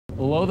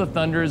Below the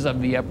thunders of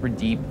the upper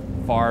deep,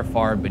 far,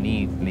 far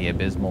beneath in the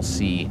abysmal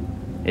sea,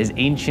 is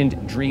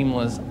ancient,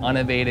 dreamless,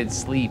 uninvaded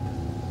sleep.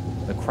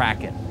 The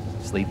Kraken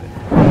sleepeth.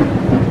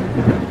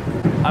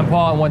 I'm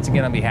Paul, and once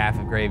again on behalf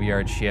of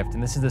Graveyard Shift,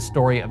 and this is the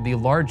story of the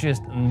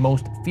largest and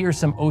most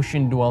fearsome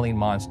ocean-dwelling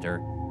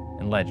monster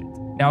in legend.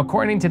 Now,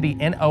 according to the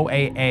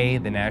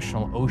NOAA, the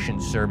National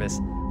Ocean Service,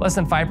 less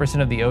than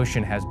 5% of the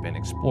ocean has been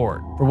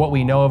explored. For what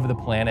we know of the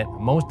planet,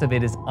 most of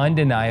it is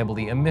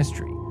undeniably a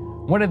mystery.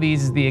 One of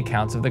these is the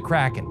accounts of the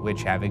Kraken,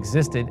 which have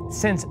existed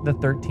since the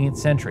 13th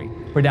century,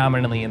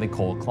 predominantly in the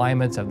cold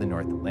climates of the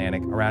North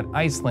Atlantic around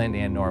Iceland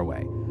and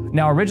Norway.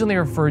 Now, originally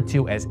referred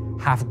to as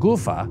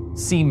hafgufa,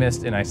 sea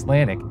mist in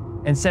Icelandic,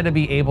 and said to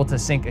be able to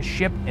sink a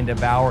ship and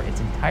devour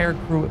its entire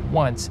crew at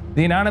once,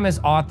 the anonymous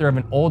author of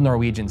an Old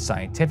Norwegian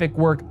scientific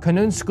work,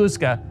 Konungs,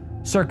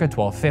 circa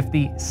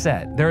 1250,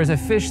 said, "There is a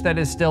fish that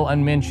is still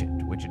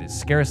unmentioned, which it is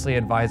scarcely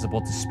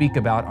advisable to speak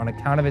about on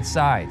account of its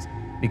size,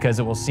 because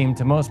it will seem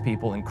to most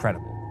people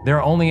incredible. There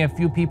are only a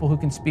few people who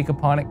can speak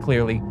upon it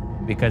clearly,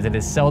 because it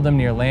is seldom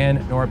near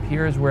land, nor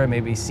appears where it may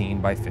be seen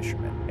by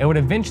fishermen. It would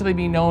eventually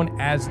be known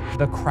as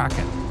the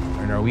Kraken,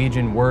 a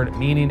Norwegian word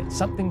meaning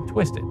something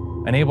twisted,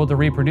 unable to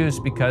reproduce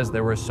because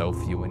there were so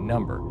few in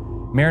number.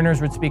 Mariners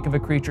would speak of a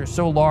creature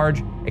so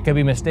large it could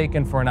be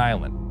mistaken for an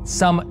island.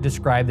 Some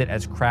described it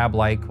as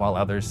crab-like, while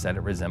others said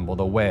it resembled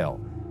a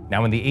whale.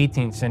 Now, in the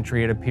 18th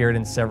century, it appeared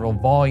in several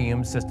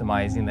volumes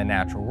systemizing the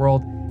natural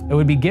world. It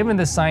would be given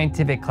the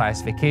scientific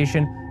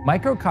classification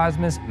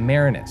Microcosmos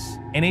marinus.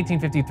 In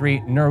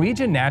 1853,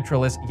 Norwegian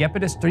naturalist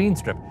Jeppes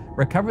Steenstrup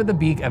recovered the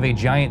beak of a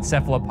giant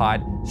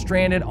cephalopod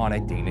stranded on a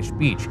Danish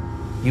beach.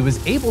 He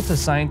was able to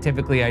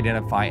scientifically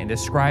identify and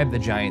describe the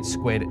giant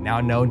squid,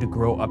 now known to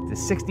grow up to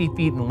 60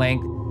 feet in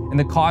length, and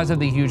the cause of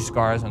the huge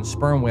scars on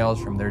sperm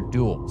whales from their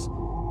duels.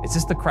 Is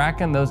this the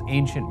Kraken those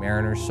ancient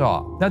mariners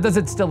saw? Now, does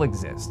it still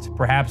exist?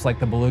 Perhaps like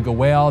the beluga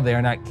whale, they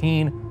are not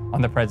keen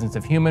on the presence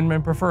of humans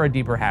and prefer a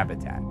deeper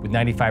habitat. With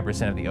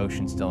 95% of the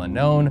ocean still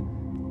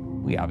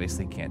unknown, we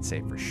obviously can't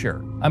say for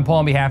sure. I'm Paul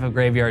on behalf of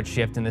Graveyard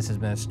Shift, and this has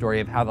been a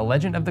story of how the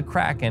legend of the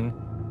Kraken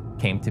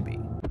came to be.